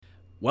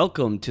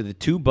Welcome to the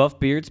Two Buff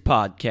Beards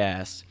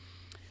podcast.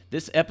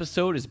 This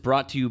episode is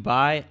brought to you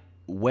by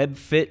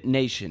WebFit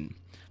Nation.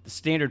 The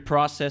standard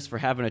process for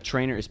having a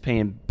trainer is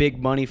paying big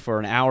money for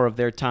an hour of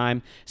their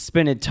time,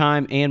 spending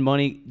time and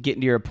money getting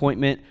to your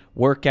appointment,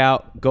 work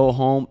out, go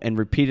home, and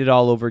repeat it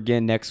all over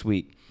again next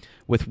week.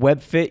 With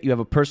WebFit, you have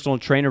a personal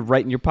trainer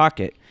right in your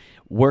pocket.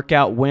 Work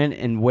out when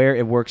and where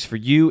it works for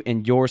you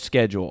and your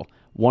schedule.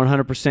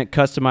 100%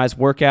 customized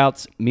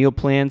workouts, meal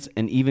plans,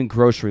 and even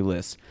grocery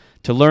lists.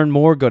 To learn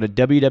more, go to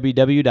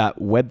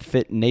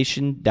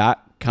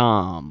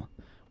www.webfitnation.com.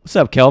 What's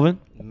up,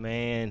 Kelvin?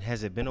 Man,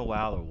 has it been a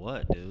while or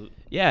what, dude?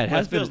 Yeah, it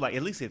has been.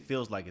 At least it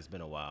feels like it's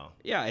been a while.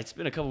 Yeah, it's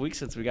been a couple weeks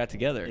since we got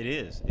together. It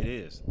is.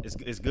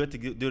 It's good to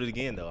do it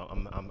again, though.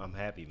 I'm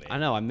happy, man. I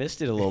know. I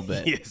missed it a little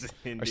bit. Yes,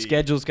 indeed. Our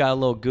schedules got a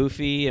little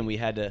goofy, and we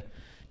had to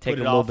take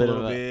a little bit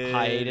of a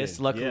hiatus.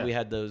 Luckily, we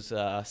had those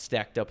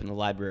stacked up in the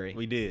library.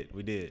 We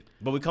did.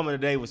 But we're coming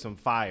today with some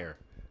fire.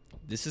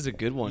 This is a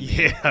good one.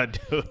 Yeah,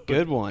 dude.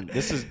 Good one.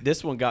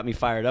 This one got me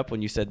fired up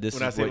when you said this.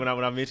 When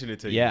I mentioned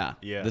it to you.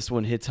 Yeah. This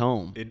one hits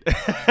home.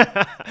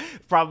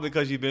 Probably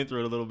because you've been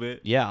through it a little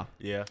bit. Yeah.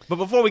 But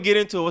before we get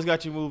into it, what's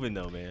got you moving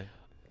though, man?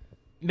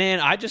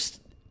 Man, I'm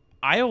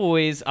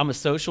a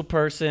social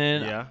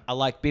person. Yeah. I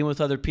like being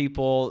with other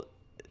people.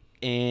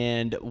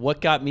 And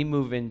what got me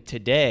moving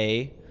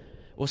today,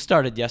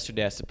 started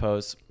yesterday, I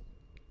suppose.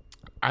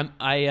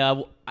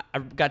 I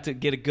got to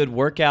get a good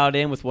workout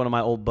in with one of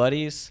my old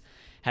buddies.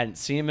 Hadn't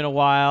seen him in a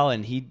while,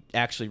 and he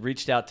actually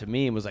reached out to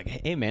me and was like,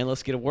 hey, man,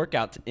 let's get a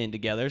workout in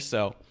together.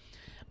 So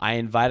I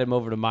invited him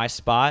over to my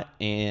spot,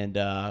 and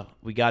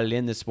we got it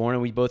in this morning.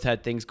 We both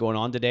had things going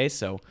on today,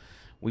 so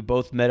we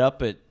both met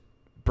up at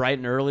bright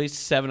and early,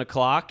 7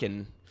 o'clock,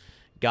 and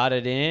got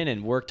it in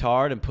and worked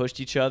hard and pushed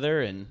each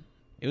other, and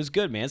it was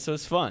good, man. So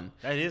it's fun.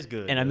 That is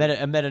good. And I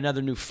met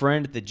another new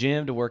friend at the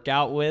gym to work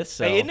out with.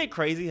 So. Hey, isn't it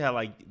crazy how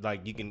like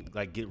you can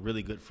like get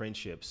really good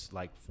friendships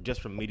like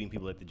just from meeting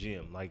people at the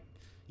gym? Like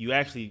you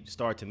actually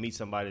start to meet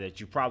somebody that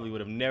you probably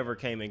would have never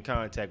came in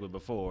contact with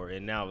before,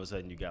 and now all of a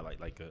sudden you got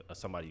like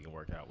somebody you can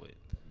work out with.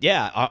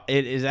 Yeah,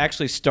 it is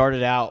actually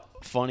started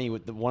out funny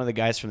with one of the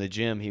guys from the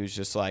gym. He was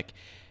just like,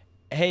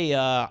 hey,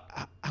 how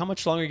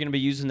much longer are you going to be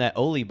using that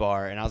Oli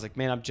bar? And I was like,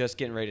 man, I'm just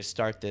getting ready to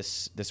start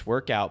this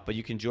workout, but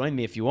you can join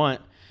me if you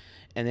want.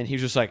 And then he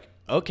was just like,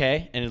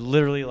 okay. And it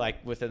literally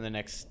like within the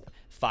next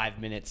 5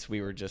 minutes,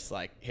 we were just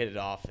like hit it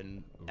off.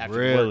 And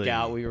after the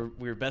workout, we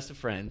were best of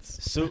friends.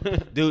 So,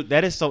 dude,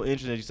 that is so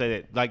interesting that you say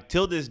that. Like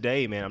till this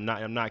day, man,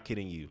 I'm not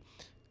kidding you.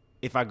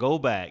 If I go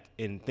back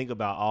and think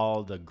about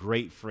all the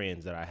great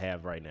friends that I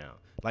have right now,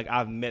 like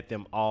I've met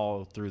them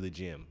all through the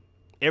gym.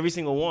 Every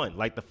single one.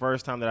 Like the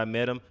first time that I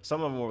met them,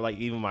 some of them were like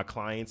even my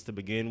clients to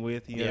begin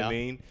with. You know what I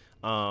mean?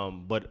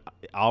 But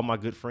all my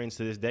good friends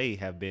to this day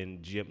have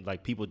been gym,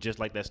 like people just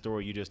like that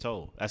story you just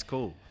told. That's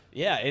cool.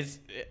 Yeah, it's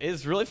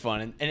really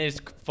fun. And it's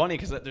funny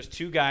because there's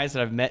two guys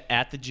that I've met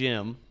at the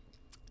gym,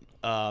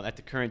 at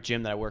the current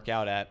gym that I work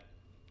out at.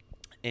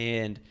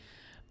 And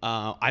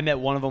I met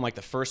one of them like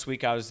the first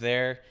week I was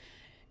there.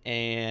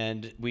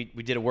 And we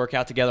did a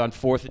workout together on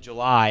 4th of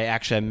July.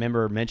 Actually, I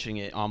remember mentioning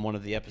it on one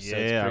of the episodes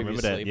previously. I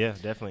remember that. Yeah,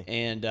 definitely.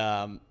 And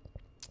I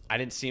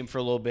didn't see him for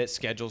a little bit.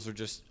 Schedules were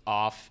just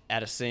off,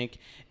 out of sync.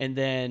 And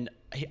then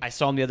I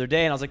saw him the other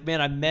day, and I was like, man,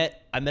 I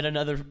met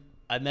another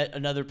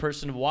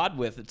person to WOD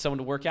with, someone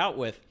to work out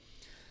with.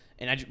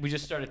 And we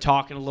just started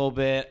talking a little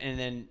bit, and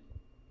then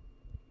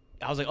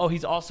I was like, oh,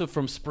 he's also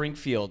from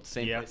Springfield,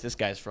 same place this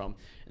guy's from.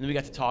 And then we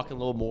got to talking a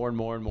little more and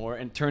more and more.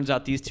 And it turns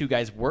out these two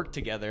guys worked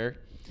together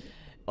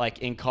like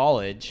in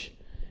college,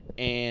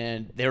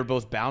 and they were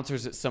both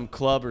bouncers at some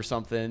club or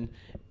something,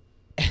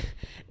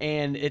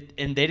 and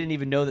they didn't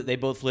even know that they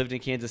both lived in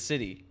Kansas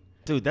City.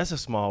 Dude, that's a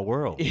small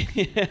world.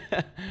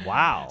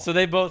 Wow. So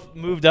they both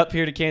moved up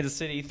here to Kansas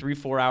City,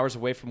 3-4 hours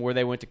away from where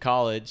they went to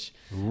college.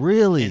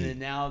 Really? And then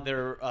now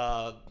they're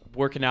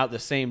working out at the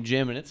same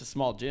gym, and it's a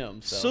small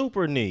gym. So.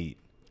 Super neat.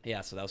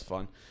 Yeah, so that was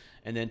fun.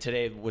 And then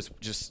today was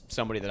just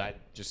somebody that I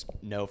just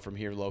know from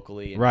here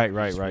locally. And Right.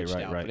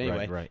 But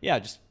anyway, yeah,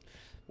 just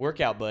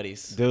workout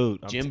buddies, dude,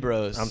 gym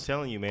bros. I'm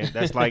telling you, man,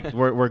 that's like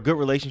where good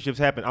relationships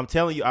happen. I'm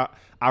telling you,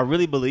 I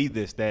really believe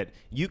this, that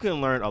you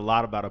can learn a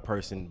lot about a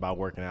person by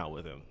working out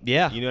with them.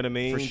 Yeah, you know what I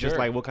mean? For sure. Just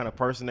like what kind of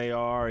person they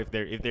are, if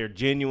they're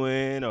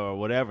genuine or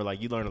whatever. Like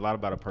you learn a lot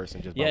about a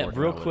person just by working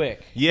real out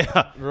quick. With them.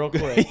 Yeah, real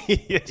quick.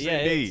 Yes,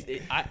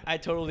 indeed. I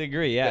totally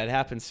agree. Yeah, it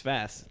happens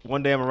fast.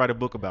 One day I'm gonna write a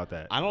book about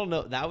that. I don't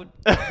know. That would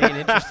be an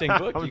interesting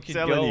book. You could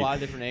go a lot of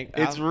different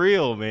angles. It's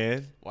real,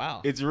 man.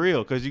 Wow. It's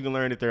real because you can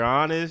learn if they're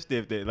honest,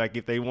 if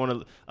they want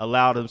to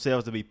allow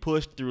themselves to be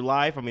pushed through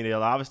life. I mean,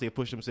 they'll obviously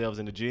push themselves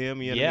in the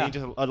gym. You know what I mean?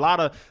 Just a lot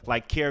of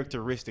like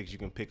characteristics you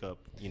can pick up,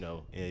 in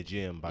a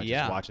gym by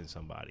just watching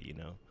somebody,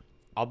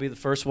 I'll be the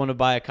first one to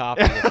buy a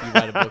copy if you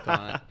write a book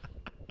on it.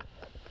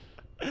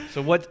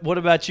 So what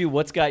about you?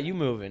 What's got you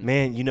moving?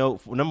 Man,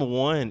 number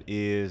one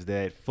is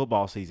that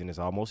football season is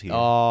almost here.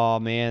 Oh,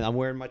 man, I'm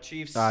wearing my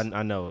Chiefs. I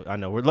know.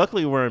 We're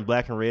luckily wearing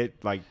black and red.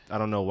 Like, I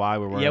don't know why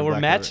we're wearing black we're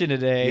matching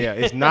today. Yeah,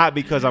 it's not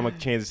because I'm a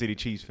Kansas City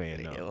Chiefs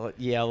fan, no.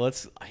 Yeah,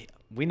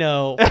 We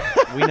know.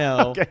 We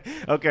know.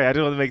 Okay. I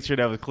just want to make sure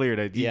that was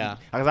clear. Yeah.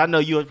 Because I know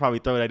you would probably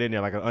throw that in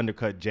there like an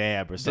undercut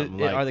jab or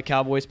something. Are the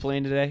Cowboys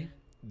playing today?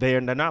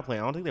 They're not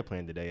playing. I don't think they're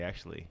playing today,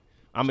 actually.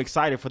 I'm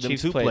excited for them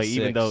Chiefs to play, play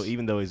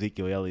even though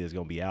Ezekiel Elliott is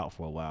going to be out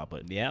for a while.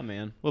 But yeah,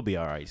 man, we'll be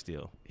all right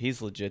still.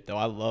 He's legit though.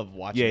 I love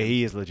watching. Yeah, him.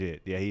 he is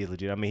legit.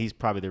 I mean, he's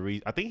probably the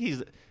reason. I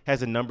think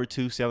has a number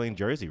 2 selling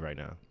jersey right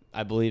now.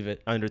 I believe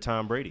it. Under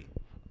Tom Brady.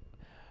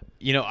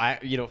 I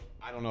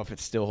don't know if it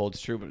still holds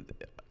true,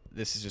 but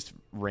this is just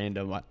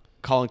random.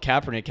 Colin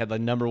Kaepernick had the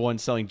number 1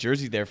 selling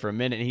jersey there for a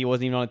minute, and he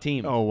wasn't even on a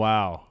team. Oh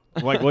wow!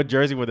 Like what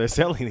jersey were they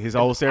selling? His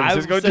old San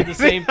Francisco jersey? The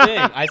same thing.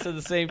 I said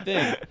the same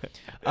thing.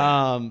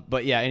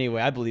 But yeah,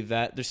 anyway, I believe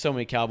that. There's so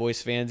many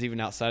Cowboys fans even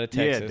outside of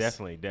Texas. Yeah,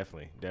 definitely.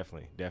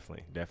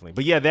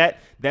 But yeah,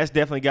 that's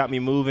definitely got me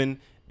moving.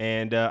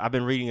 And I've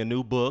been reading a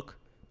new book,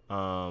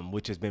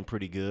 which has been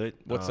pretty good.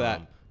 What's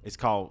that? It's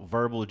called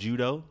Verbal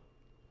Judo.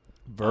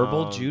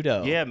 Verbal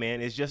Judo. Yeah,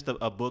 man. It's just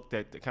a book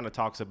that kind of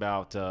talks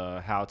about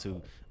how to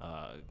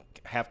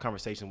have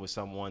conversation with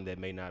someone that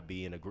may not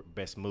be in a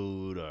best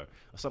mood or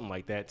something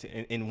like that.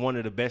 And one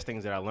of the best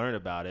things that I learned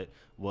about it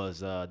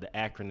was the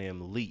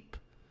acronym LEAP.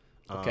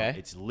 Okay.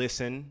 It's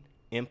listen,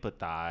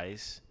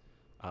 empathize.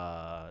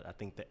 I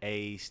think the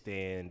A I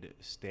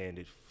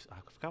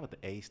forgot what the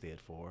A stood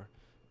for.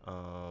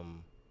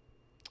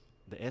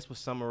 The S was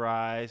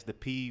summarize. The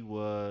P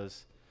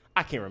was,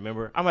 I can't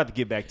remember. I'm going to have to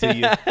get back to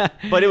you.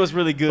 But it was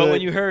really good. But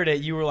when you heard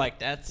it, you were like,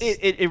 that's...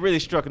 It really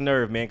struck a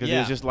nerve, man, because it Yeah.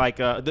 was just like,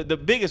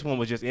 the biggest one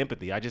was just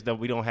empathy.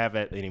 We don't have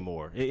that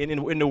anymore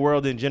in the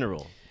world in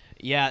general.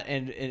 Yeah,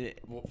 and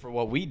for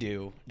what we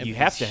do, You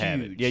have to empathy's have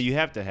it. huge. Yeah, you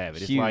have to have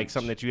it. It's Huge. like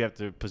something that you have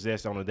to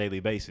possess on a daily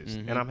basis.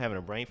 Mhm. And I'm having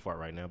a brain fart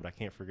right now, but I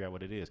can't figure out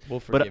what it is. We'll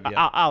forgive but you.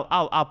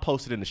 I'll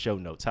post it in the show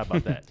notes. How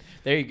about that?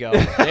 There you go.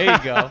 There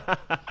you go.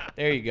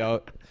 There you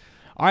go.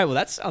 All right. Well,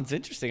 that sounds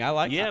interesting. I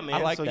like. Yeah, man.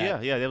 I like so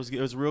that. yeah, it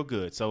was real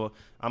good. So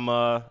I'm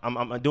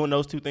doing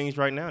those 2 things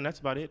right now, and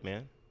that's about it,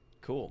 man.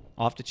 Cool.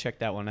 I'll have to check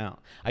that one out.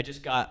 I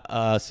just got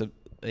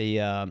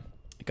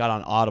got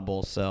on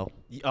Audible, so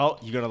Oh,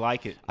 you're gonna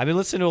like it. I've been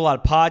listening to a lot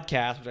of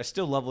podcasts, which I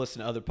still love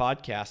listening to other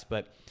podcasts,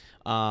 but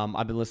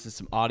I've been listening to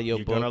some audio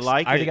You're books. gonna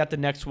like I already it. got the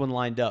next one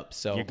lined up,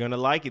 so You're gonna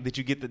like it. Did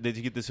you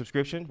get the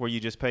subscription where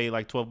you just pay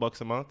like $12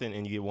 a month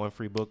and you get 1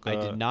 free book? I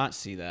did not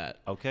see that.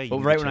 Okay, you But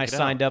need right to when I check it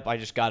signed out. up, I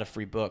just got a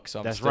free book, so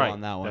I'm That's still right.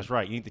 on that one. That's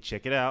right. You need to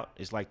check it out.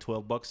 It's like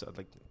 $12,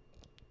 like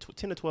 $10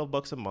 to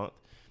 $12 a month,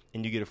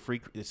 and you get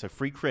it's a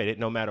free credit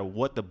no matter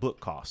what the book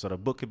costs. So the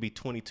book could be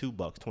 $22,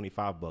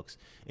 $25,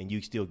 and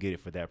you still get it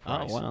for that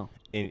price. Oh, wow.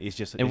 And it's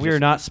just And we're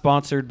not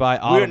sponsored by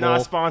Audible. We're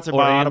not sponsored or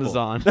by Audible.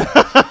 Amazon.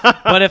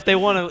 But if they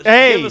want to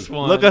Hey, give us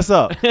one, look us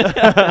up.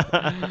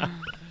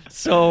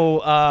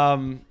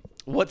 So,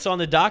 what's on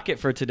the docket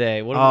for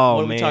today? What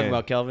are we talking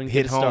about, Kelvin?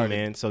 Hit Get us home, started.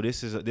 man. So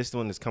this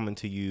one is coming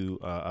to you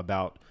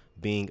about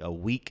being a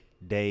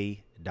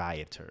weekday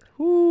dieter.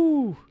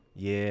 Woo.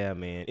 Yeah,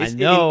 man.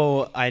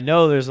 I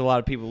know there's a lot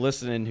of people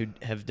listening who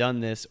have done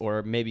this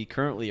or maybe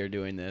currently are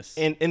doing this.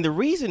 And the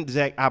reason,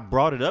 Zach, I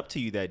brought it up to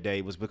you that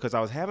day was because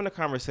I was having a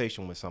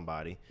conversation with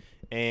somebody,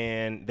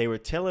 and they were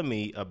telling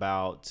me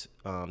about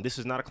this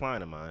is not a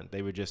client of mine.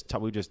 They were we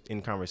were just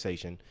in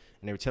conversation,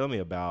 and they were telling me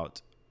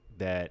about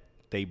that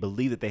they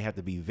believe that they have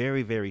to be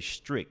very, very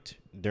strict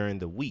during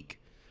the week,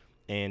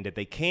 and that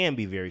they can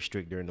be very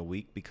strict during the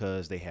week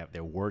because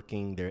they're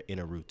working, they're in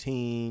a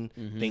routine,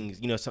 things,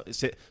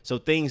 so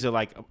things are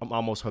like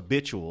almost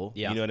habitual,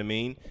 Yeah. you know what I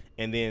mean?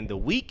 And then the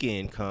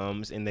weekend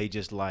comes and they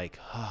just like,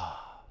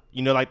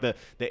 like the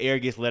air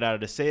gets let out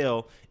of the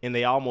sail, and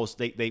they almost,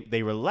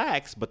 they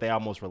relax, but they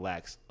almost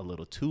relax a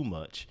little too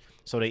much.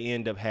 So they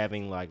end up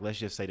having, like, let's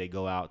just say they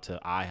go out to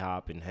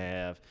IHOP and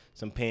have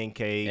some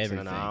pancakes and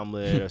an Everything.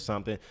 omelet or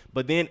something.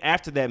 But then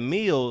after that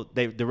meal,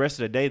 the rest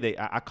of the day,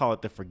 I call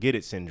it the forget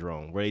it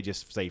syndrome, where they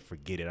just say,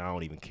 forget it, I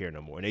don't even care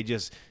no more. And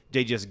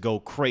they just go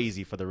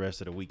crazy for the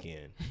rest of the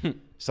weekend.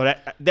 So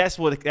that's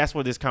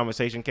where this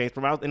conversation came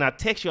from. And I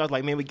text you, I was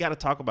like, man, we got to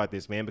talk about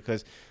this, man,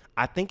 because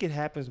I think it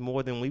happens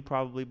more than we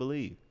probably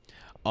believe.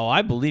 Oh,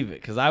 I believe it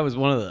because I was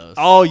one of those.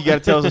 Oh, you got to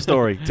tell us a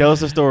story. Tell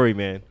us a story,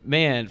 man.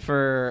 Man,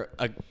 for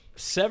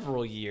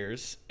several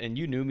years, and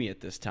you knew me at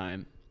this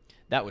time,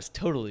 that was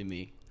totally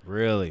me.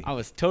 Really? I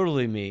was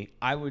totally me.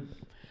 I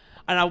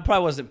probably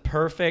wasn't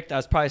perfect. I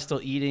was probably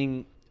still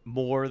eating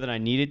more than I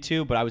needed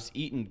to, but I was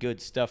eating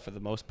good stuff for the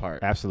most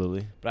part.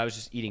 Absolutely. But I was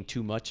just eating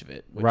too much of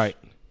it. Which, Right.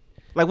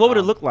 Like, what would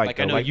it look like? Like,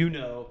 though? I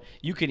know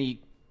you can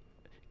eat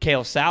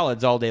kale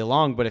salads all day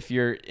long, but if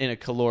you're in a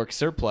caloric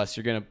surplus,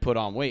 you're going to put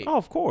on weight. Oh,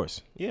 of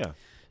course. Yeah.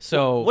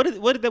 So What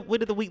did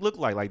the week look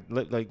like? Like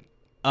paint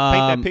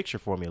that picture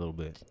for me a little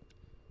bit.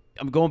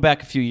 I'm going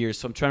back a few years,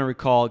 so I'm trying to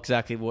recall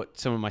exactly what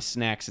some of my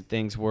snacks and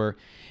things were.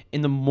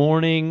 In the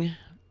morning,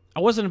 I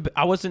wasn't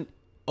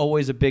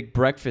always a big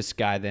breakfast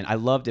guy then. I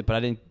loved it, but I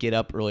didn't get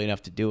up early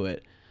enough to do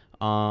it.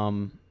 I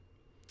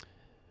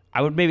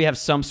would maybe have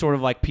some sort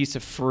of like piece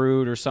of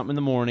fruit or something in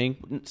the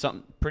morning,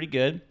 something pretty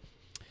good.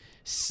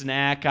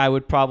 Snack, I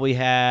would probably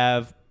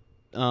have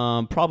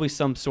probably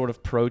some sort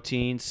of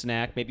protein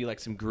snack, maybe like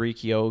some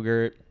Greek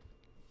yogurt.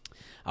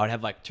 I would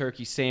have like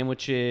turkey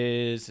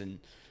sandwiches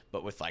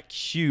but with like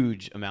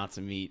huge amounts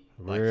of meat.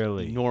 Like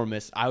Really?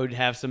 enormous. I would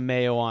have some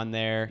mayo on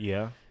there.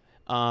 Yeah.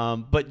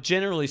 But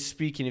generally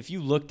speaking, if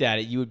you looked at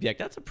it, you would be like,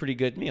 that's a pretty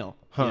good meal.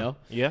 Huh. You know?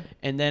 Yeah.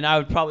 And then I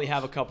would probably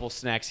have a couple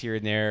snacks here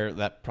and there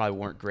that probably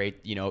weren't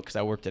great, because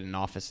I worked at an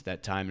office at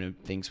that time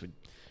and things would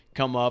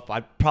come up.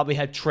 I probably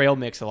had trail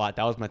mix a lot.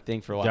 That was my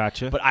thing for a while.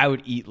 Gotcha. But I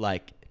would eat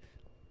like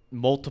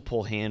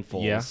multiple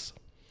handfuls, Yeah.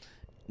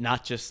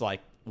 not just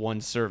like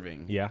one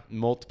serving. Yeah.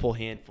 Multiple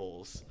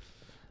handfuls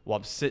while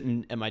I'm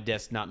sitting at my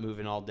desk not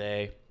moving all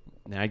day.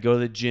 And then I'd go to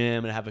the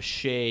gym and have a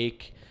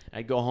shake.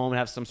 I'd go home and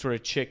have some sort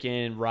of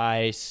chicken,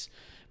 rice.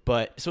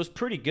 So it's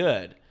pretty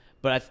good.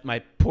 But my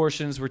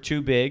portions were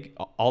too big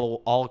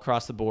all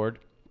across the board.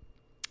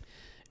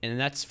 And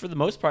that's for the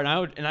most part.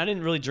 And I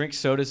didn't really drink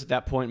sodas at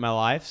that point in my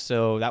life,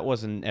 so that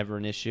wasn't ever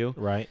an issue.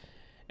 Right.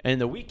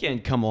 And the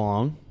weekend come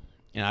along,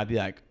 and I'd be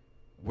like,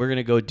 we're going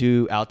to go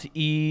do out to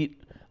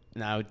eat.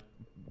 And I would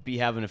be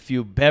having a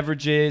few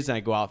beverages, and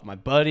I'd go out with my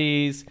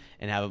buddies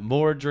and have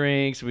more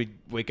drinks. We'd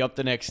wake up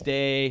the next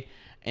day,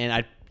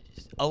 and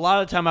a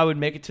lot of the time I would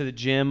make it to the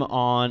gym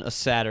on a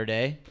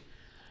Saturday,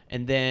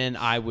 and then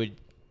I would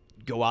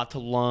go out to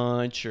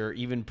lunch or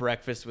even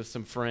breakfast with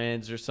some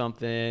friends or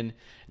something, and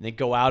then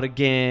go out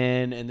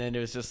again. And then it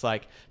was just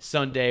like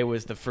Sunday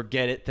was the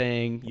forget it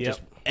thing. Yep.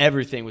 Just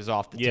everything was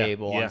off the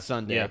table on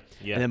Sunday.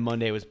 Yeah. And then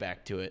Monday was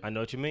back to it. I know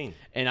what you mean.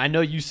 And I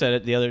know you said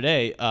it the other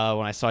day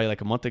when I saw you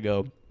like a month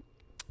ago.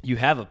 You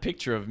have a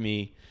picture of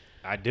me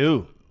I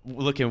do.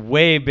 looking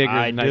way bigger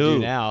than I do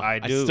now. I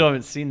do. I still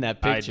haven't seen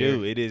that picture. I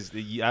do. It is.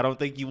 I don't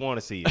think you want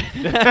to see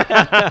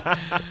it.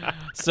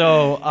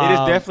 So it is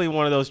definitely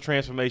one of those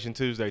Transformation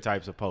Tuesday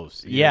types of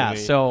posts. You know yeah. what I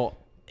mean? So,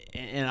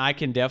 and I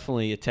can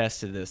definitely attest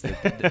to this.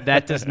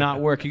 That does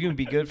not work. You can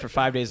be good for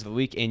 5 days of the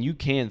week, and you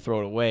can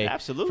throw it away.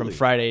 Absolutely. From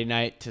Friday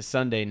night to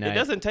Sunday night. It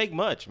doesn't take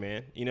much,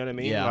 man. You know what I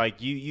mean? Yeah.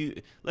 Like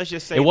you. Let's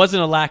just say It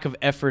wasn't a lack of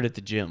effort at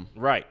the gym.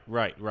 Right.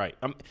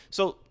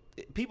 So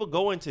people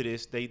go into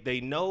this.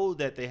 They know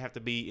that they have to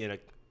be in a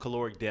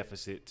caloric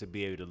deficit to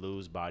be able to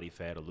lose body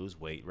fat or lose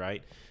weight,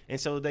 right? And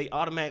so they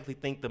automatically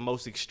think the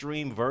most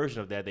extreme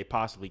version of that they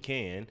possibly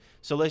can.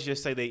 So let's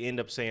just say they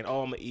end up saying,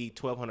 "Oh, I'm gonna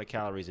eat 1,200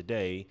 calories a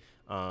day."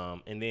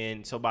 And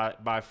then so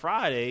by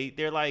Friday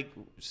they're like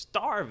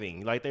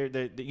starving, like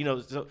they're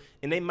so,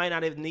 and they might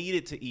not have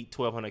needed to eat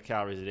 1,200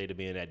 calories a day to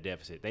be in that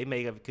deficit. They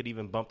could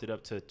even bumped it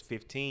up to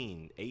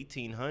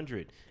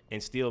 1,800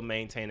 and still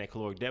maintain that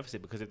caloric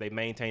deficit, because if they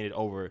maintained it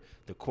over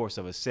the course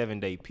of a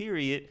 7-day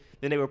period,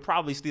 then they would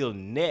probably still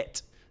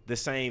net the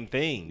same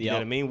thing. You know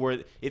what I mean?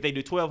 Where if they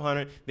do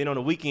 1,200, then on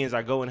the weekends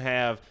I go and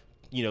have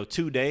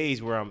 2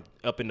 days where I'm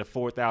up in the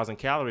 4,000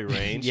 calorie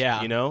range.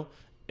 Yeah.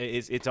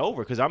 It's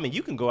over, because I mean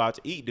you can go out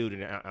to eat, dude,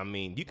 and I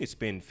mean you can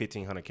spend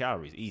 1,500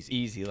 calories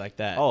Easy like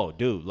that. Oh,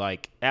 dude,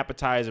 like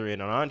appetizer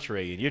and an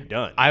entree, and you're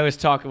done. I was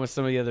talking with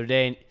somebody the other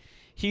day, and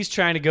he's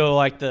trying to go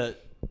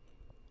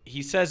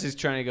he says he's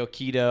trying to go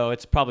keto.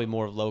 It's probably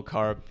more low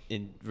carb.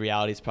 In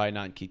reality, it's probably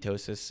not in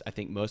ketosis. I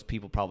think most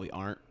people probably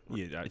aren't.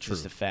 Yeah, that's it's true.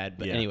 just a fad.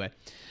 But Yeah. anyway,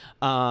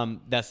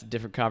 that's a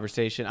different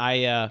conversation.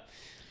 And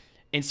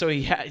so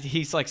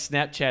he's like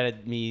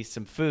Snapchatted me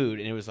some food,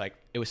 and it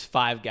was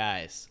Five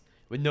Guys.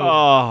 With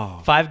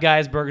Five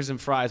Guys burgers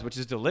and fries, which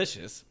is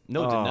delicious.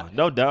 No doubt.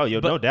 No doubt.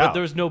 No doubt. But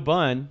there's no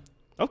bun.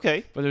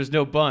 Okay. But there's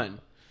no bun.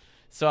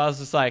 So I was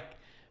just like,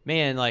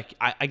 man, like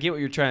I get what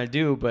you're trying to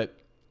do, but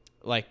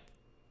like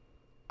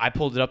I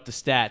pulled it up the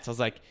stats. I was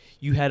like,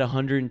 you had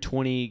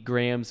 120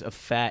 grams of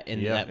fat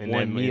in that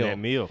one meal. In that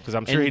meal, because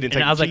I'm sure he didn't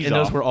take and I was the like, cheese and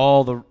those off. were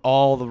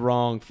all the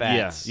wrong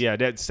fats. Yeah,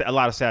 that's a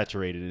lot of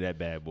saturated in that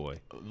bad boy.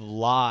 A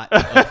lot.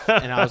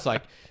 And I was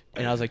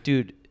like,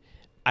 dude,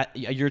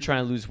 you're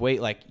trying to lose weight.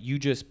 Like you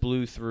just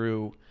blew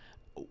through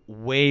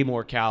way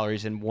more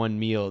calories in one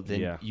meal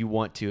than you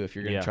want to if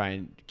you're going to try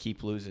and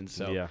keep losing.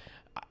 So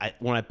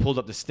when I pulled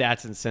up the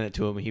stats and sent it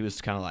to him, he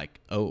was kind of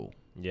like, oh,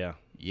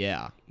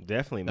 yeah,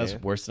 definitely, man.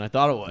 That's worse than I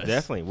thought it was.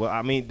 Definitely. Well,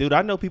 I mean, dude,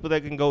 I know people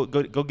that can go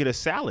get a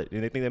salad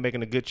and they think they're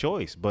making a good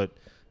choice, but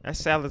that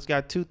salad's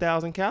got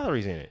 2,000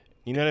 calories in it.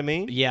 You know what I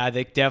mean? Yeah,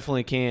 they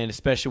definitely can,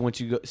 especially once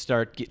you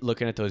start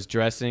looking at those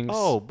dressings.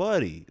 Oh,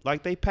 buddy,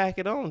 like they pack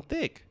it on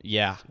thick.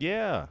 Yeah,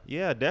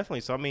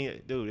 definitely. So I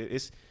mean,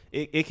 dude,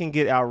 it can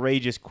get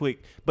outrageous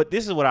quick. But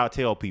this is what I'll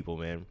tell people,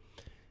 man.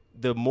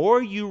 The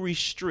more you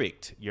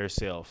restrict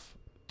yourself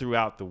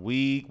throughout the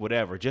week,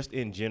 whatever, just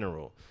in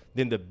general,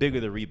 then the bigger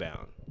the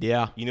rebound.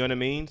 Yeah. You know what I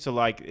mean? So,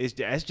 like,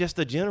 that's just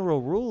a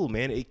general rule,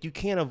 man. You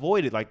can't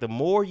avoid it. Like, the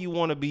more you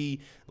want to be,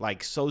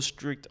 like, so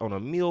strict on a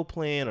meal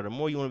plan, or the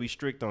more you want to be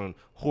strict on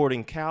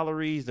hoarding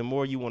calories, the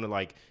more you want to,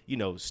 like,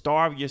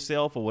 starve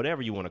yourself or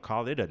whatever you want to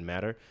call it. It doesn't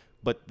matter.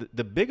 But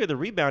the bigger the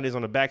rebound is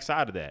on the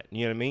backside of that.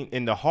 You know what I mean?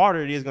 And the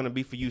harder it is going to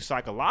be for you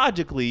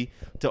psychologically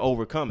to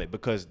overcome it.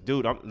 Because,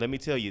 dude, let me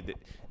tell you, the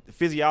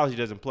physiology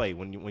doesn't play.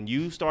 When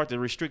you start to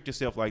restrict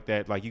yourself like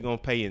that, like, you're going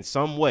to pay in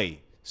some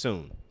way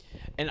soon.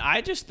 And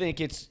I just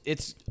think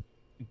it's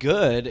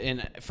good,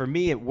 and for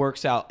me it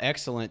works out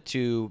excellent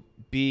to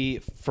be,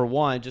 for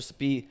one, just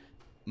be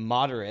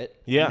moderate.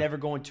 Yeah. Never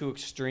going too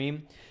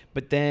extreme.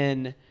 But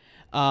then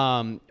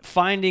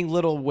finding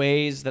little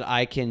ways that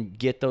I can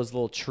get those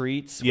little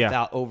treats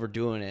without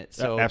overdoing it.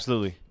 So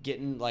absolutely.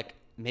 Getting like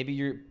maybe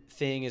your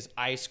thing is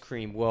ice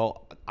cream.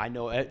 Well, I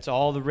know it's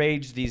all the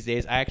rage these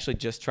days. I actually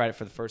just tried it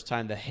for the first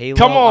time. The Halo.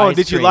 Come on, ice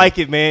did cream. you like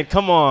it, man?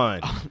 Come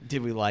on.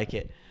 Did we like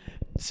it?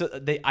 So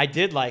I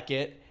did like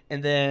it,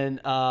 and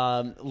then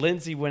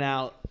Lindsay went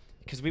out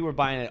because we were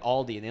buying it at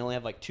Aldi, and they only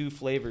have like 2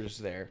 flavors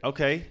there.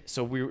 Okay.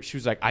 So she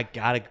was like, I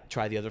gotta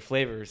try the other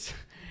flavors.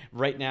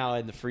 Right now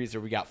in the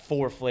freezer, we got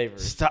 4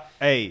 flavors. Stop.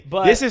 Hey,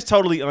 But- this is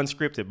totally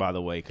unscripted, by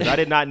the way, because I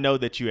did not know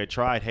that you had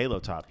tried Halo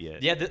Top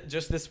yet. Yeah,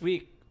 just this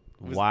week.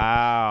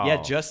 Wow.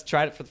 Yeah, just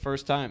tried it for the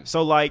first time.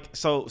 So like,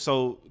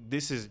 so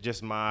this is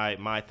just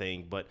my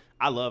thing, but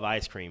I love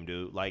ice cream,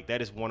 dude. Like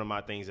that is one of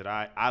my things that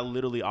I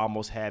literally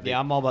almost have it. Yeah,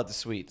 I'm all about the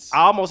sweets. I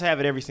almost have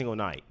it every single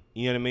night.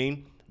 You know what I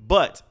mean?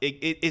 But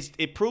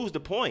it proves the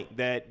point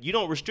that you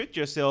don't restrict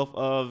yourself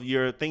of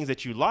your things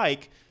that you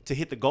like to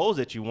hit the goals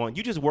that you want.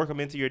 You just work them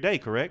into your day,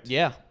 correct?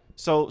 Yeah.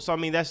 So I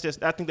mean, I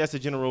think that's the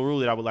general rule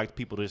that I would like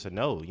people to just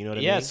know. You know what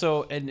I mean? Yeah.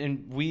 So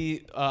and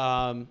we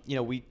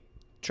we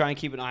try and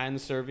keep an eye on the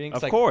servings.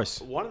 Of course.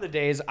 One of the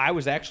days I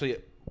was actually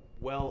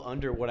well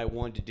under what I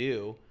wanted to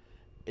do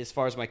as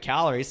far as my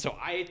calories, so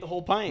I ate the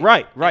whole pint.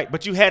 Right.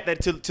 But you had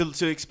that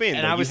to expend,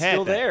 And though. I was You had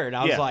still that. there, and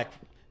I Yeah. was like,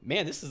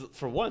 man, this is,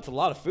 for one, it's a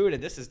lot of food,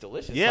 and this is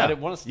delicious. Yeah. So I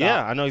didn't want to stop.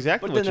 Yeah, I know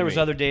exactly But what then you there was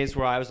mean. other days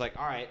where I was like,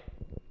 all right,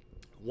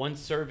 one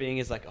serving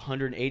is like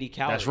 180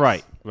 calories. That's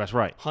right.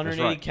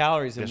 180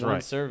 calories in That's one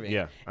right. serving.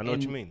 Yeah, I know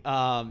what you mean.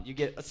 You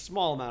get a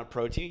small amount of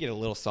protein. You get a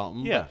little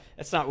something. Yeah. But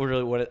that's not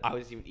really what I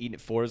was even eating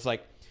it for. It's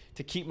like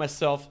to keep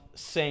myself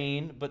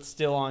sane, but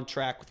still on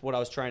track with what I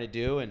was trying to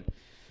do. And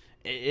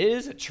it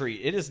is a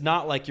treat. It is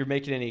not like you're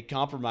making any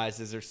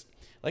compromises. There's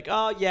like,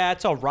 oh, yeah,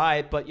 it's all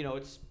right, but,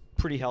 it's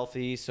pretty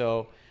healthy.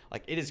 So,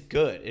 like, it is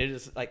good. It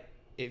is like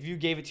if you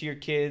gave it to your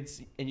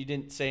kids and you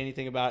didn't say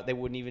anything about it, they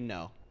wouldn't even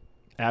know.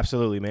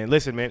 Absolutely, man.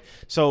 Listen, man.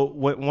 So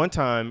one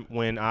time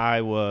when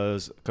I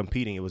was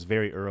competing, it was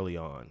very early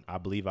on. I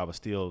believe I was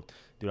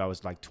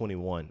like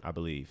 21, I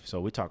believe. So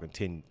we're talking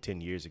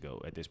 10 years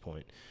ago at this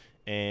point.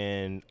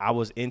 And I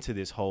was into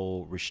this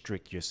whole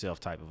restrict yourself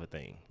type of a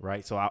thing,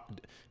 right? So,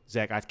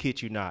 Zach, I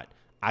kid you not,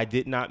 I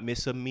did not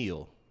miss a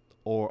meal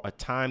or a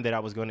time that I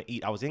was going to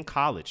eat. I was in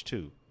college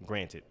too,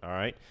 granted, all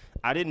right?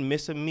 I didn't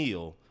miss a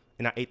meal,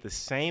 and I ate the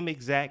same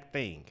exact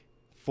thing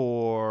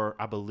for,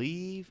 I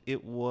believe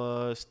it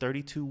was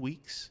 32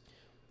 weeks.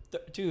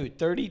 Dude,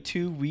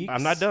 32 weeks?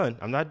 I'm not done.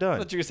 I thought you were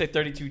going to say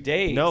 32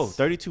 days. No,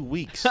 32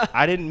 weeks.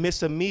 I didn't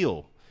miss a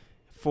meal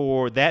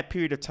for that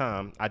period of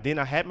time. I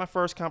had my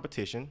first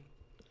competition.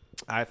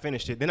 I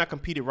finished it. Then I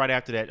competed right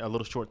after that, a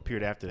little short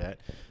period after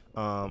that.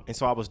 And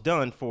so I was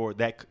done for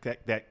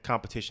that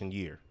competition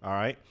year, all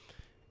right?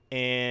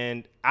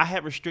 And I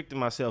had restricted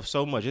myself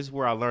so much. This is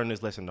where I learned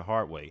this lesson the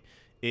hard way.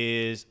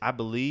 Is I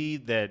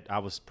believe that I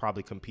was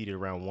probably competed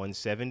around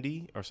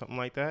 170 or something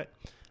like that.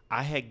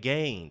 I had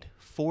gained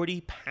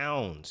 40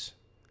 pounds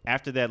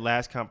after that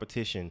last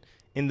competition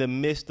in the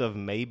midst of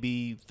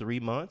maybe 3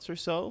 months or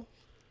so.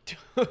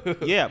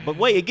 Yeah, but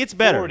wait, it gets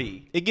better.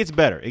 40. It gets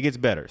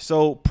better.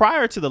 So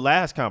prior to the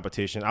last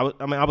competition, I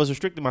was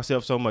restricting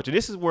myself so much, and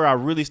this is where I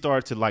really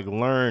started to like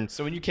learn.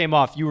 So when you came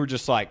off, you were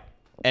just like,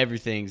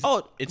 everything's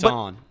it's but,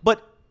 on.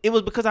 But it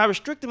was because I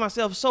restricted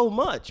myself so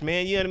much,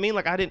 man. You know what I mean?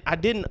 Like I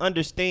didn't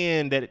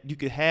understand that you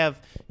could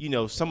have,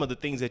 some of the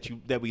things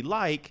that we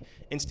like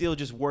and still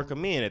just work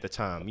them in at the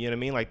time. You know what I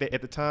mean? Like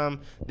at the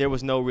time, there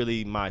was no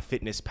really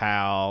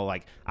MyFitnessPal.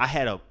 Like I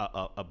had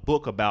a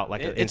book about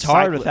like it's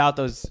hard without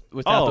those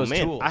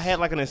man. tools. I had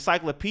like an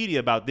encyclopedia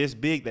about this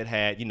big that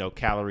had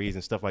calories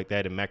and stuff like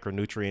that and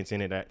macronutrients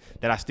in it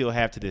that I still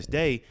have to this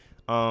day.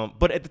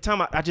 But at the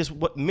time, I just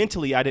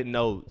mentally I didn't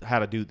know how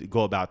to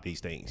go about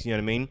these things. You know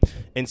what I mean?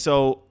 And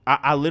so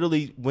I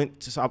literally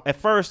at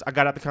first I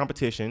got out the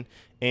competition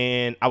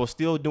and I was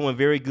still doing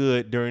very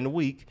good during the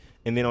week.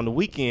 And then on the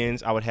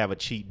weekends I would have a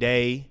cheat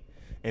day,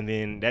 and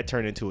then that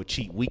turned into a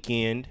cheat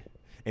weekend,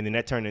 and then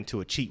that turned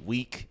into a cheat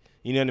week.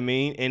 You know what I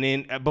mean? And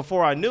then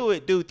before I knew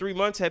it, dude, 3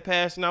 months had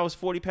passed and I was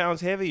 40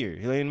 pounds heavier.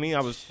 You know what I mean?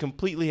 I was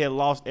had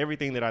lost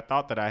everything that I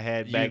thought that I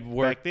had back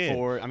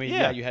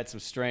then. You had some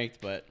strength,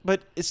 but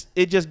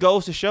it just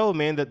goes to show,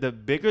 man, that the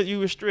bigger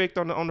you restrict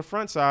on the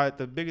front side,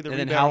 the bigger the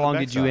rebound. And then how long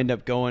on the did you backside. end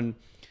up going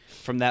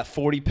from that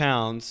 40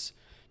 pounds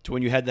to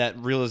when you had that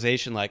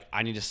realization, like,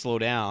 I need to slow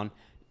down?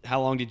 How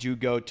long did you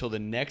go till the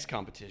next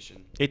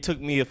competition? It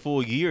took me a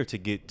full year to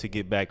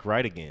get back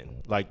right again.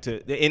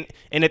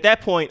 And at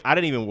that point,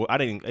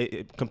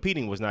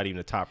 competing was not even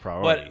a top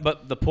priority.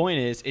 But the point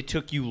is, it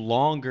took you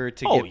longer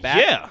to get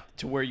back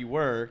to where you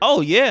were.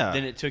 Oh yeah.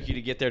 Than it took you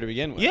to get there to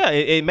begin with. Yeah,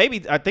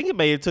 I think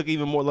it took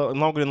even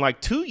longer than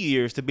like 2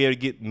 years to be able to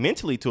get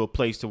mentally to a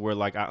place to where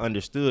like I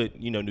understood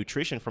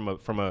nutrition from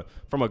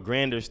a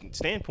grander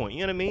standpoint. You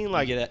know what I mean?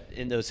 Like you get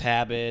in those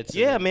habits.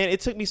 Yeah, man. It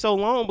took me so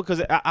long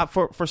because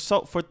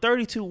for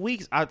 32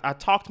 weeks I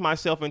talked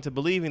myself into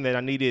believing that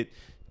I needed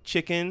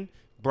chicken,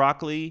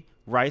 broccoli,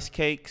 rice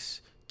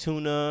cakes,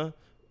 tuna,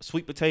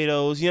 sweet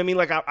potatoes. You know what I mean?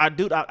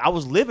 Like I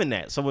was living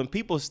that. So when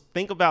people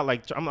think about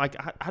like, I'm like,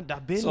 I've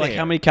been So there. like,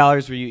 how many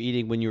calories were you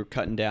eating when you were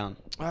cutting down?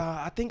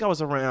 I think I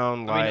was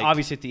around like. I mean,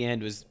 obviously at the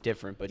end was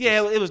different, but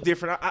Yeah, just, it was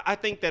different. I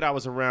think that I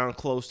was around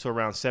close to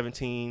around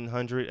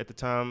 1,700 at the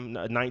time,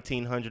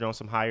 1,900 on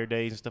some higher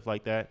days and stuff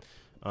like that.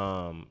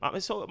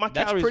 So my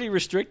that's calories. pretty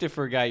restrictive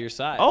for a guy your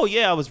size. Oh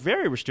yeah, I was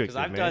very restrictive.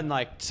 because I've man. done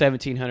like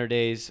 1,700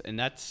 days, and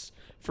that's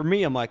for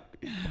me. I'm like,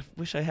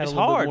 wish I had It's a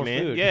little hard, bit more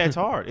man. food. Yeah, it's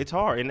hard. It's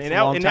hard, and a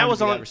long time that to was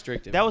be that on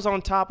restrictive. that was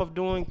on top of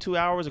doing 2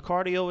 hours of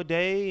cardio a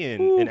day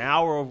and an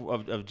hour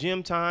of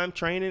gym time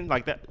training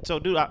like that. So,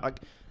 dude,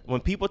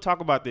 when people talk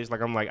about this,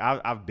 like I'm like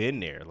I've been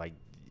there. Like,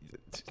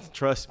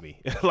 trust me,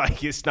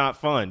 like it's not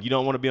fun. You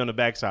don't want to be on the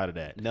backside of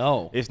that.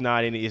 No. It's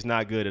not any. It's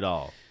not good at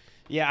all.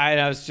 Yeah,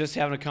 I was just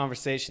having a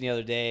conversation the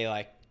other day.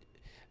 Like,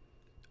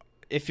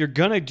 if you're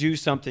gonna do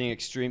something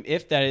extreme,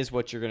 if that is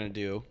what you're gonna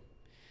do,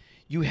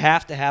 you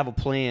have to have a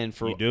plan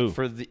for You do.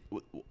 for the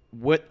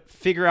what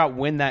figure out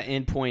when that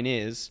end point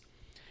is.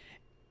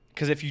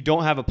 Because if you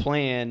don't have a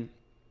plan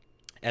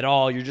at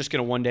all, you're just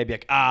gonna one day be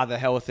like, the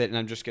hell with it, and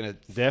I'm just gonna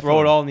throw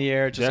Definitely. it all in the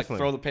air, just like Definitely.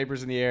 throw the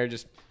papers in the air,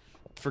 just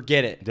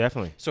forget it.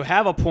 Definitely. So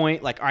have a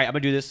point, like, all right, I'm gonna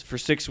do this for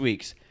 6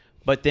 weeks,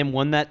 but then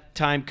when that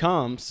time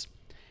comes,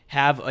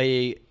 have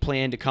a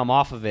plan to come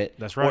off of it.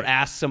 That's Or right.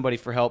 ask somebody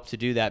for help to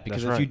do that,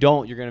 because That's if you right.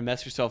 don't, you're gonna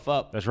mess yourself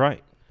up. That's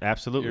right.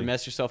 Absolutely. You're gonna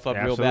mess yourself up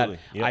real bad. Absolutely.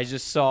 Yep. I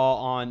just saw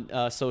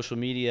on social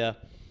media,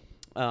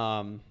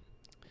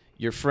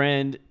 your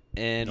friend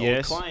and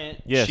Yes. old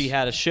client. Yes. She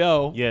had a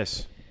show,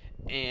 Yes.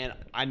 and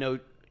I know,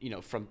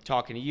 from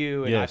talking to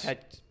you, and Yes. I've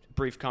had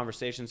brief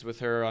conversations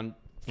with her on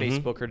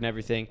Mm-hmm. Facebook and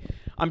everything.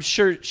 I'm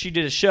sure she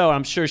did a show. And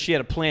I'm sure she had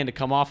a plan to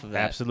come off of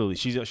that. Absolutely.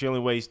 She only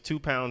weighs 2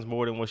 pounds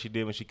more than what she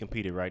did when she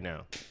competed right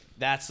now.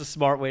 That's the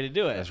smart way to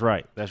do it. That's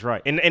right. That's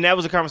right. And that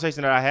was a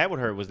conversation that I had with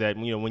her, was that,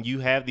 when you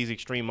have these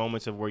extreme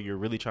moments of where you're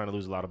really trying to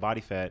lose a lot of body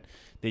fat,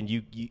 then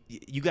you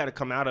got to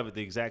come out of it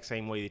the exact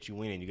same way that you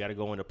went in. You got to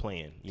go into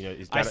plan.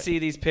 I see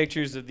these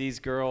pictures of these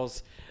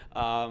girls,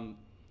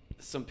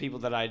 some people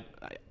that I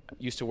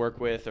used to work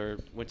with or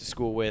went to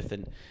school with,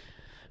 and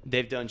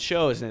they've done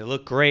shows and they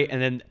look great.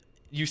 And then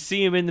you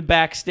see them in the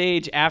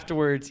backstage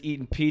afterwards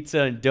eating pizza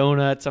and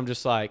donuts. I'm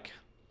just like,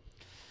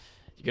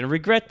 you're going to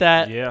regret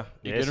that. Yeah,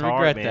 You're it's going to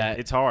hard, regret man. that.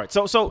 It's hard.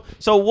 So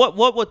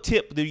what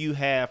tip do you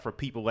have for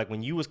people, like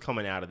when you was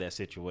coming out of that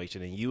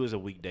situation and you was a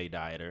weekday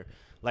dieter?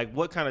 Like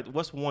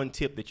what's one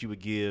tip that you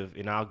would give,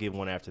 and I'll give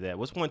one after that.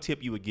 What's one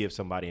tip you would give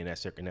somebody in that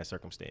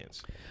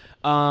circumstance?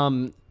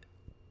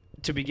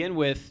 To begin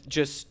with,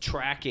 just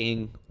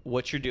tracking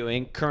what you're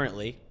doing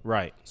currently,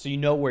 Right. so you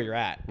know where you're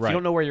at. If Right. you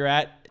don't know where you're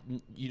at,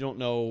 you don't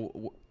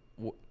know,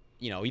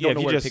 you don't if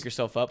know you where just to pick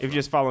yourself up If from. you're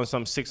just following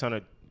some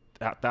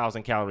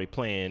 600,000 calorie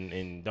plan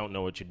and don't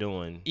know what you're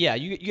doing. Yeah,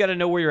 you got to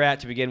know where you're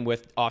at to begin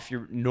with off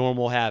your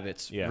normal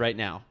habits Yeah. right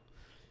now.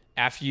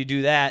 After you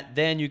do that,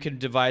 then you can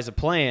devise a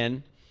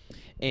plan.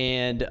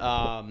 And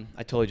I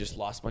totally just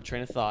lost my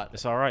train of thought.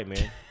 It's all right,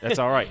 man. That's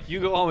all right.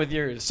 You go on with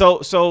yours.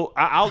 So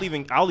I'll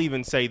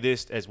even say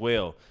this as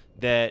well,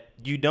 that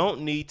you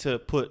don't need to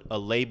put a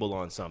label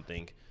on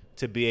something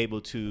to be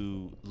able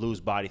to lose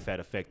body fat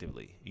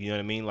effectively. You know what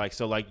I mean? Like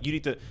you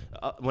need to.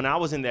 When I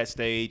was in that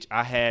stage,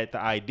 I had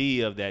the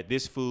idea of that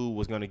this food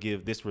was going to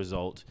give this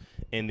result,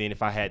 and then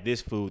if I had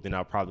this food, then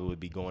I probably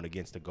would be going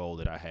against the goal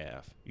that I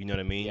have. You know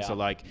what I mean? Yeah. So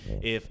like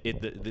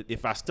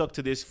if I stuck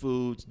to these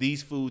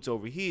foods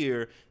over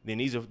here, then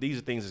these are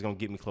things that's going to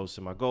get me close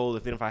to my goal.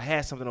 If I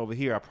had something over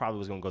here, I probably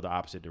was going to go the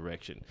opposite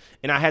direction.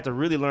 And I had to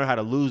really learn how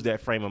to lose that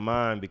frame of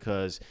mind,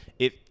 because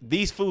if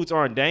these foods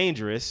aren't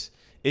dangerous,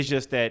 it's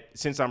just that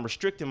since I'm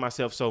restricting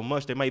myself so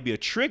much, there might be a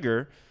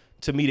trigger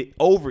to me to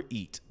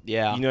overeat.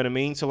 Yeah. You know what I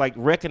mean? So like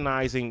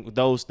recognizing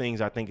those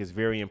things, I think, is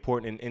very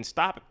important, and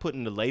stop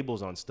putting the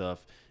labels on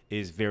stuff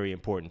is very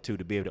important too,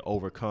 to be able to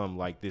overcome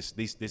like this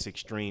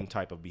extreme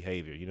type of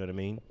behavior. You know what I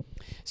mean?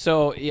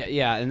 So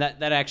yeah, and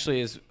that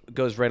actually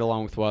goes right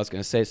along with what I was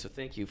going to say. So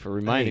thank you for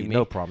reminding me.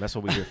 No problem. That's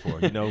what we're here for.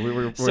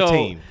 We're So, a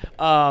team.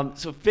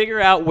 So figure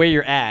out where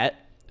you're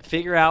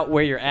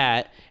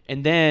at.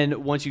 And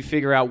then once you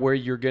figure out what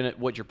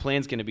your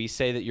plan's gonna be,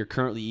 say that you're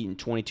currently eating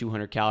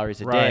 2,200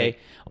 calories a Right. day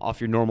off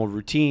your normal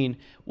routine.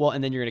 Well,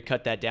 and then you're gonna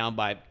cut that down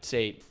by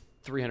say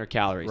 300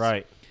 calories.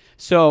 Right.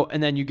 So,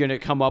 and then you're gonna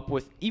come up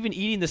with even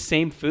eating the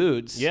same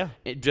foods. Yeah.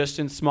 Just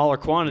in smaller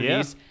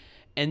quantities.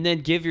 Yeah. And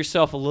then give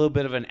yourself a little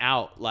bit of an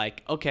out.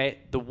 Like, okay,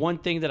 the one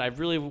thing that I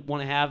really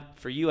want to have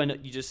for you, I know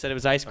you just said it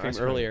was ice cream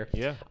earlier.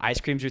 Yeah. Ice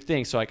cream's your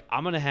thing. So like,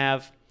 I'm gonna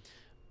have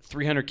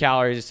 300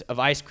 calories of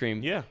ice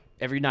cream. Yeah.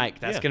 Every night.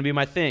 That's Yeah. going to be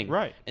my thing.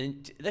 Right.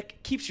 And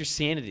that keeps your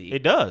sanity.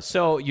 It does.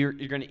 So you're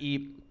going to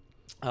eat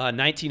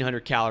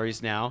 1,900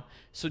 calories now.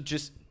 So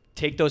just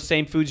take those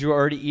same foods you're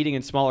already eating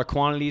in smaller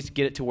quantities,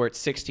 get it to where it's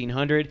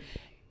 1,600.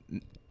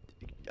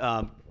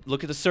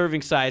 Look at the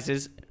serving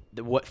sizes.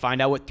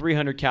 Find out what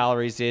 300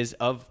 calories is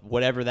of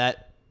whatever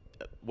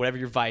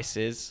your vice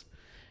is.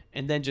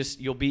 And then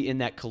you'll be in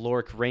that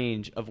caloric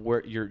range of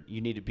where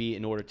you need to be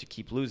in order to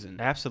keep losing.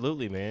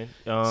 Absolutely, man.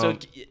 So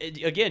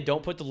again,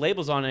 don't put the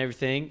labels on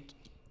everything.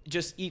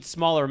 just eat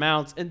smaller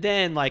amounts, and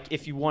then like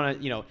if you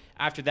want to,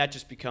 after that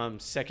just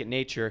becomes second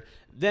nature,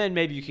 then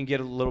maybe you can get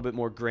a little bit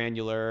more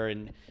granular,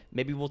 and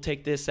maybe we'll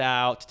take this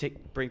out to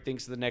bring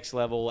things to the next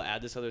level, we'll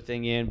add this other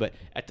thing in. But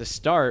at the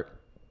start,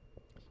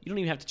 you don't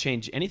even have to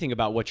change anything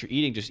about what you're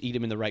eating. Just eat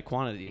them in the right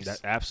quantities.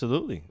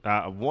 Absolutely.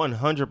 I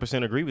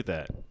 100% agree with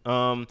that.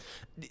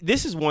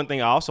 This is one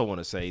thing I also want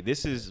to say.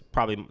 This is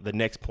probably the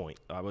next point.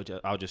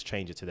 I'll just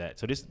change it to that.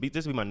 So this will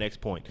be my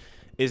next point,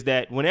 is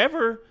that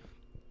whenever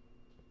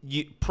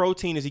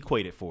protein is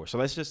equated for. So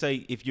let's just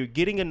say if you're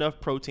getting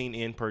enough protein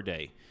in per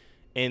day,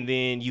 and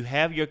then you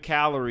have your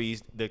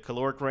calories, the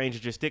caloric range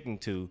that you're sticking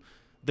to,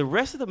 the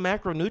rest of the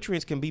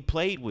macronutrients can be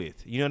played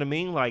with. You know what I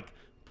mean? Like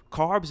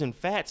carbs and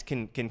fats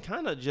can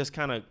kind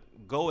of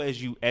go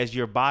as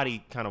your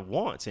body kind of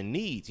wants and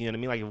needs. You know what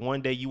I mean? Like if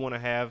one day you want to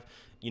have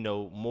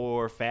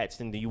more fats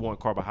than you want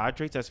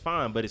carbohydrates, that's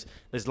fine. But it's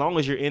as long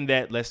as you're in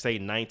that, let's say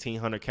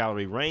 1900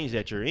 calorie range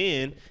that you're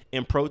in,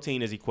 and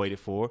protein is equated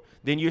for,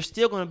 then you're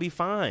still going to be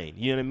fine.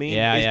 You know what I mean?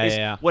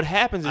 Yeah. What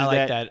happens is I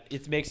like that.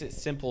 It makes it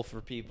simple for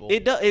people.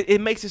 It does.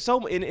 It makes it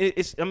so.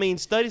 I mean,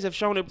 studies have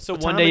shown it. So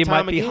one day you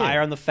might be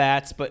higher on the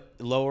fats, but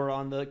lower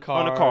on the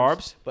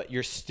carbs. But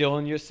you're still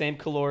in your same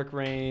caloric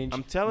range.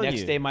 I'm telling you.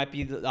 Next day might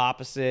be the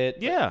opposite.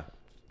 Yeah.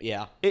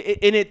 Yeah,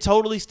 and it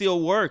totally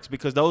still works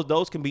because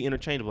those can be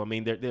interchangeable. I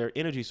mean, they're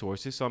energy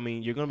sources, so I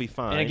mean, you're going to be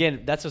fine. And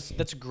again, that's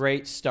a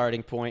great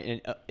starting point. And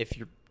if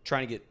you're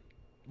trying to get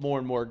more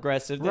and more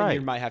aggressive, then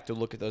you might have to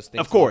look at those things.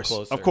 Of course.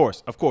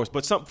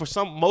 But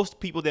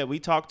most people that we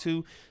talk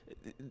to,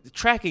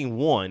 tracking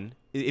one.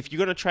 If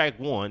you're going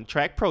to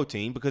track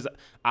protein, because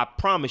I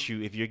promise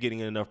you, if you're getting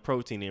enough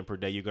protein in per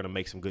day, you're going to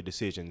make some good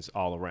decisions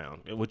all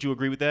around. Would you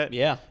agree with that?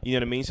 Yeah. You know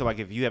what I mean? So, like,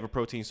 if you have a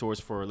protein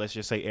source for, let's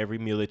just say, every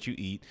meal that you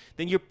eat,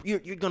 then you're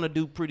going to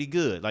do pretty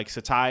good. Like,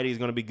 satiety is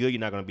going to be good. You're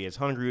not going to be as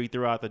hungry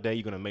throughout the day.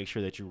 You're going to make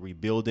sure that you're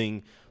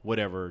rebuilding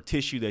whatever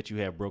tissue that you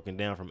have broken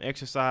down from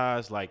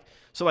exercise.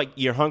 So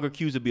your hunger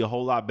cues would be a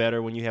whole lot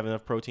better when you have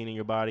enough protein in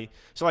your body.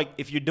 So, like,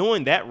 if you're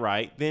doing that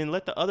right, then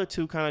let the other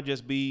two kind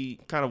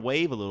of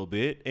wave a little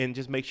bit and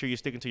just make sure you're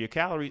sticking to your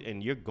calories,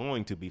 and you're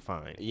going to be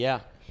fine.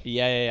 Yeah.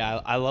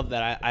 I love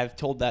that. I've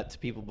told that to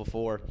people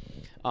before.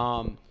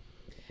 Now,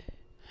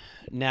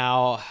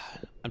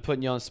 I'm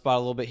putting you on the spot a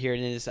little bit here,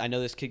 and I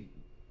know this can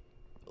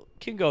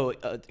go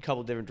a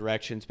couple different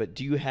directions, but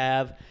do you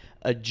have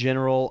a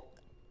general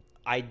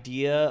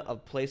idea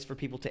of place for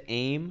people to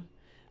aim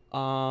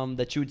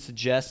that you would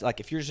suggest? Like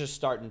if you're just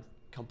starting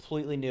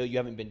completely new, you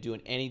haven't been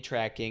doing any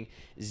tracking,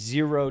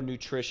 zero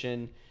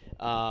nutrition,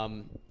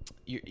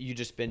 you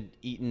just been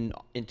eating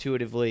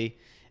intuitively,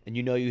 and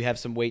you have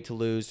some weight to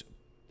lose,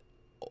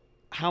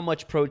 how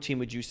much protein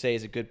would you say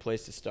is a good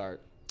place to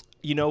start?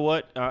 You know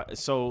what?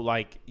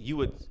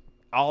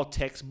 All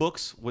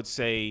textbooks would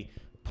say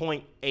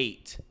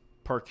 0.8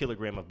 per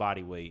kilogram of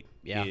body weight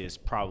is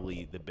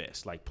probably the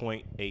best. Like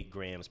 0.8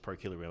 grams per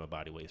kilogram of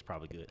body weight is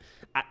probably good.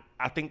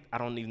 I think, I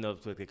don't even know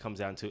if it comes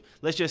down to,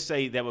 let's just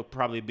say that would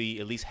probably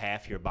be at least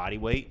half your body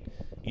weight.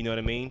 You know what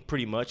I mean?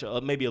 Pretty much.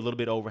 Maybe a little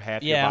bit over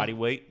half your body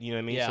weight. You know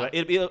what I mean? Yeah. So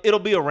it'll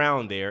be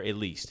around there at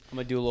least. I'm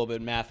going to do a little bit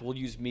of math. We'll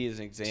use me as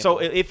an example. So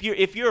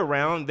if you're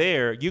around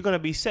there, you're going to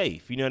be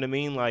safe. You know what I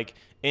mean? Like,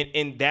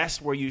 and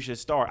that's where you should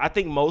start. I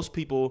think most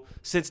people,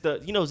 since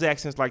Zach,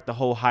 since like the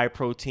whole high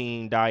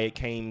protein diet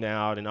came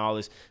out and all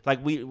this,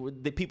 like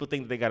the people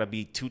think that they got to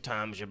be 2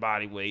 times your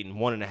body weight and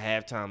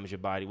 1.5 times your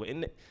body weight.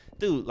 And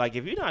dude, like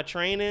if you're not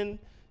training,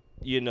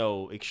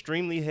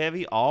 extremely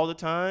heavy all the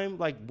time,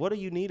 like what do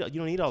you need? You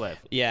don't need all that.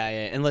 Yeah.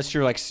 Unless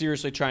you're like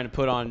seriously trying to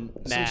put on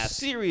mass. Some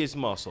serious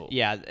muscle.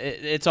 Yeah,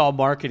 it's all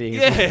marketing.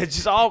 Yeah, it's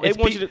just all. They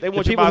want you to buy a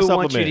supplement. The people who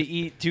want you to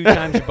eat 2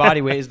 times your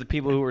body weight is the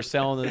people who are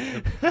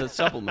selling the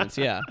supplements.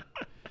 Yeah.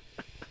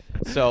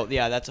 So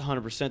yeah, that's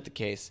 100% the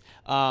case.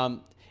 I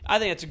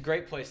think it's a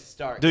great place to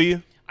start. Do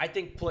you? I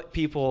think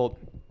people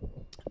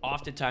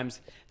oftentimes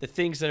the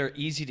things that are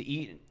easy to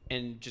eat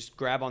and just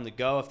grab on the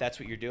go, if that's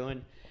what you're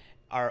doing,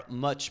 are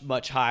much,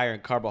 much higher in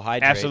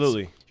carbohydrates.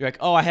 Absolutely. You're like,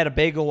 oh, I had a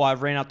bagel while I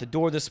ran out the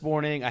door this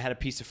morning. I had a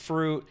piece of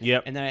fruit.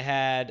 Yep. And then I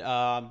had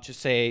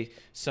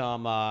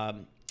some I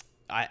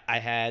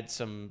had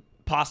some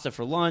pasta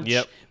for lunch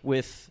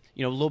with,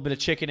 a little bit of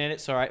chicken in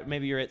it. So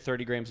maybe you're at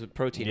 30 grams of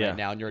protein right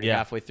now and you're already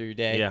halfway through your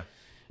day. Yeah.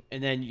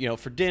 And then,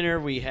 for dinner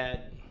we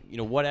had,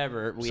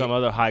 whatever. Some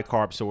other high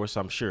carb source,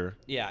 I'm sure.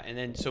 Yeah. And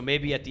then so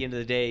maybe at the end of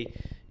the day,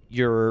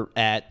 you're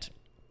at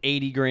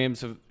 80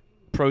 grams of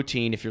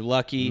protein if you're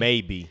lucky.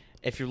 Maybe.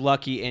 If you're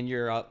lucky and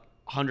you're a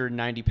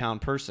 190-pound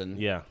person.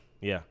 Yeah.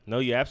 No,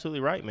 you're absolutely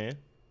right, man.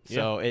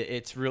 So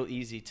it's real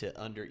easy to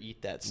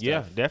undereat that stuff.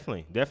 Yeah,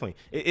 definitely.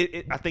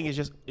 I think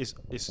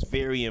it's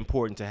very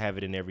important to have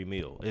it in every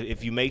meal.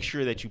 If you make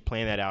sure that you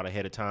plan that out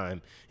ahead of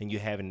time and you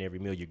have it in every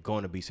meal, you're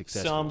going to be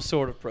successful. Some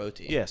sort of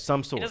protein. Yeah,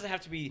 some sort. It doesn't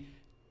have to be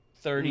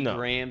 30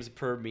 grams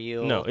per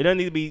meal. No, it doesn't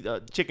need to be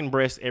chicken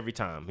breast every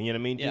time. You know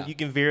what I mean? Yeah. You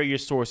can vary your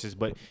sources,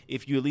 but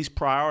if you at least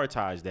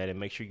prioritize that and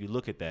make sure you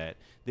look at that,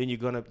 then you're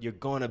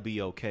gonna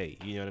be okay.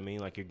 You know what I mean?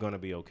 Like you're gonna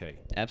be okay.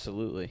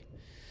 Absolutely.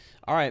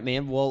 All right,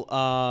 man. Well,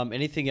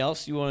 anything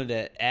else you wanted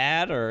to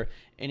add or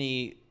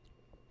any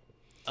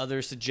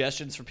other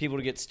suggestions for people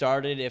to get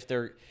started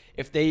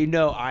if they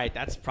know, all right,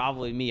 that's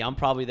probably me. I'm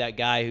probably that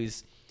guy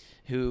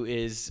who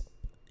is,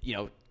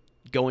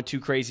 going too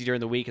crazy during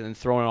the week and then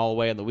throwing it all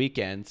away on the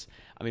weekends.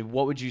 I mean,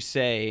 what would you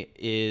say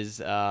is,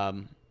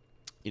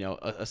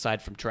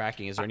 aside from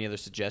tracking, is there any other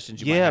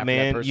suggestions you might have for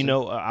that person?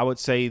 I would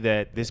say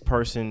that this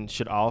person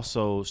should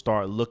also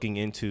start looking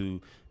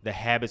into the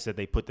habits that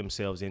they put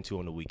themselves into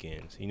on the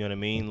weekends. You know what I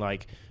mean?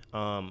 Like,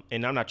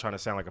 and I'm not trying to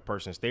sound like a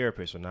person's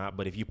therapist or not,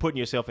 but if you're putting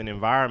yourself in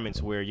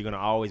environments where you're going to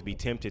always be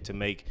tempted to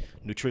make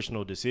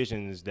nutritional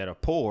decisions that are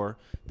poor,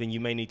 then you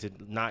may need to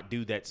not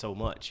do that so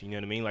much. You know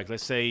what I mean? Like,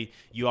 let's say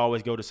you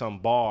always go to some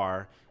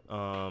bar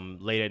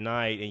late at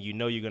night and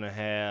you're going to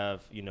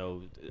have,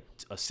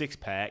 a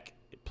 6-pack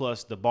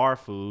plus the bar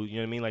food. You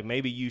know what I mean? Like,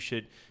 maybe you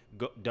should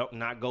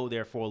not go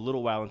there for a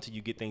little while until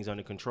you get things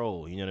under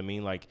control. You know what I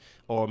mean? Like,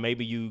 or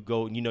maybe you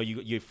go,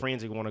 your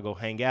friends are going to go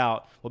hang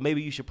out. Well,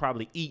 maybe you should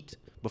probably eat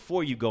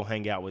before you go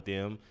hang out with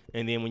them.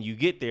 And then when you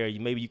get there,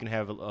 maybe you can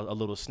have a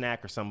little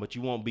snack or something, but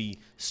you won't be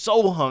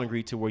so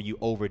hungry to where you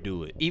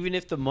overdo it. Even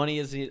if the money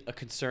isn't a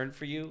concern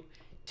for you,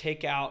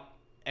 take out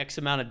X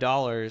amount of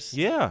dollars.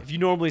 Yeah. If you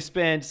normally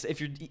spend, if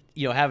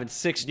you're, having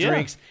 6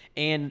 drinks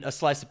and a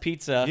slice of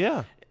pizza.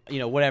 Yeah.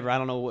 Whatever. I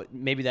don't know what.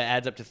 Maybe that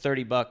adds up to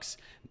 $30.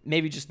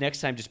 Maybe just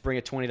next time, just bring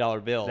a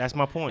 $20 bill. That's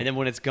my point. And then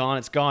when it's gone,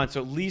 it's gone. So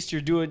at least you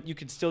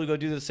can still go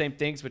do the same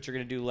things, but you're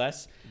going to do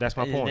less. That's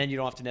my point. And then you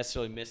don't have to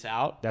necessarily miss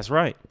out. That's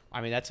right. I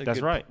mean, that's a good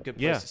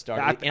place to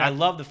start. I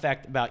love the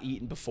fact about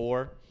eating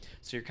before,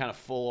 so you're kind of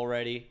full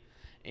already,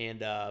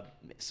 and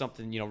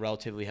something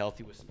relatively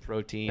healthy with some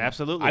protein.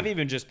 Absolutely. I've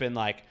even just been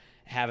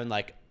having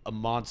a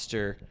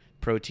Monster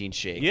protein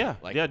shake. Yeah,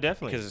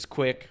 definitely. Because it's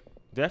quick.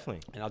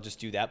 Definitely. And I'll just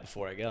do that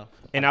before I go.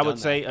 And I would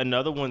say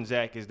another one,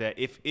 Zach, is that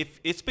if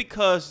it's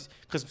because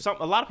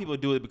a lot of people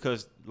do it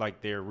because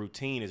their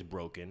routine is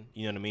broken,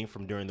 you know what I mean,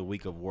 from during the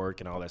week of work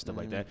and all that stuff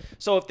like that.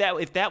 So if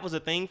that was a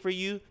thing for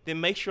you, then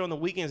make sure on the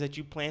weekends that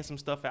you plan some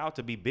stuff out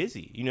to be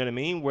busy. You know what I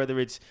mean? Whether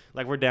it's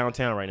we're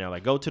downtown right now,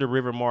 go to the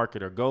River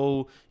Market or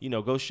go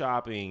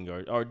shopping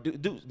or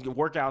do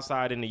work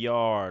outside in the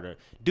yard or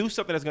do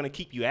something that's going to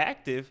keep you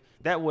active.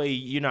 That way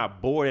you're not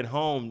bored at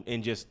home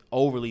and just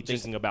overly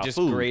thinking about just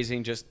food.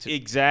 Grazing,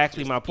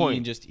 exactly my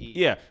point. Just eat.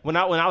 Yeah. When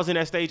I was in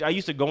that stage, I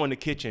used to go in the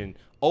kitchen,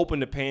 open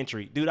the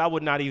pantry. Dude, I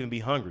would not even be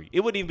hungry.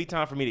 It wouldn't even be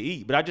time for me to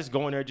eat, but I just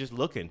go in there just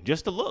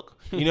to look.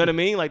 You know what I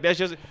mean? That's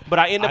just. But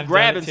I end up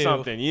grabbing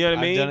something. You know what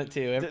I mean? I've done it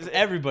too.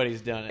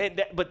 Everybody's done it.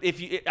 But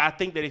I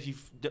think that if you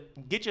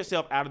get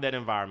yourself out of that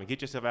environment,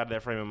 get yourself out of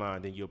that frame of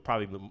mind, then you'll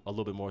probably be a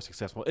little bit more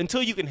successful.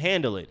 Until you can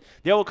handle it,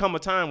 there will come a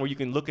time where you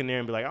can look in there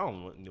and be like, I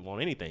don't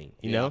want anything,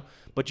 you know.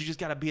 But you just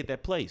got to be at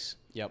that place.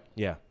 Yep.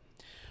 Yeah.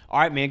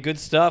 All right, man. Good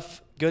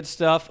stuff. Good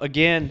stuff.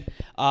 Again,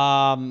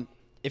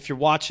 if you're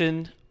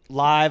watching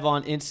live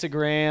on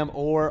Instagram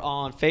or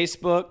on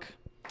Facebook,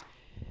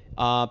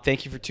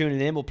 thank you for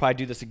tuning in. We'll probably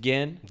do this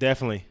again.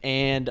 Definitely.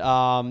 And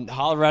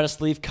holler at us,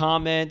 leave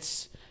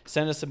comments,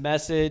 send us a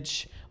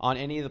message on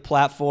any of the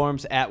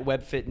platforms at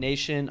WebFit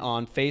Nation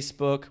on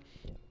Facebook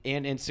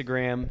and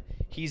Instagram.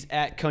 He's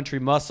at Country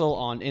Muscle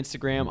on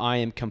Instagram. I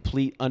am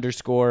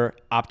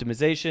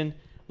complete_optimization.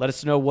 Let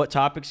us know what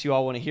topics you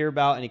all want to hear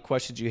about, any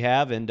questions you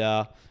have, and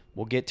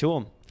we'll get to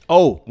them.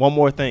 Oh, one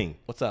more thing.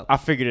 What's up? I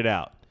figured it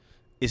out.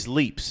 It's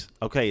LEAPS.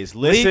 Okay, it's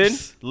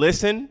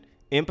listen,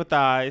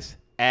 empathize,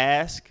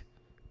 ask,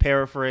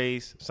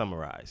 paraphrase,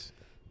 summarize.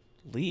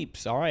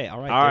 LEAPS. All right. All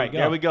right,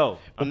 there we go.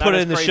 We'll put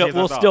it in the show.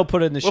 We'll still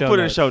put it in the show notes. We'll put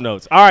it in the show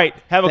notes. All right,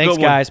 have a good one.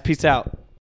 Thanks, guys. Peace out.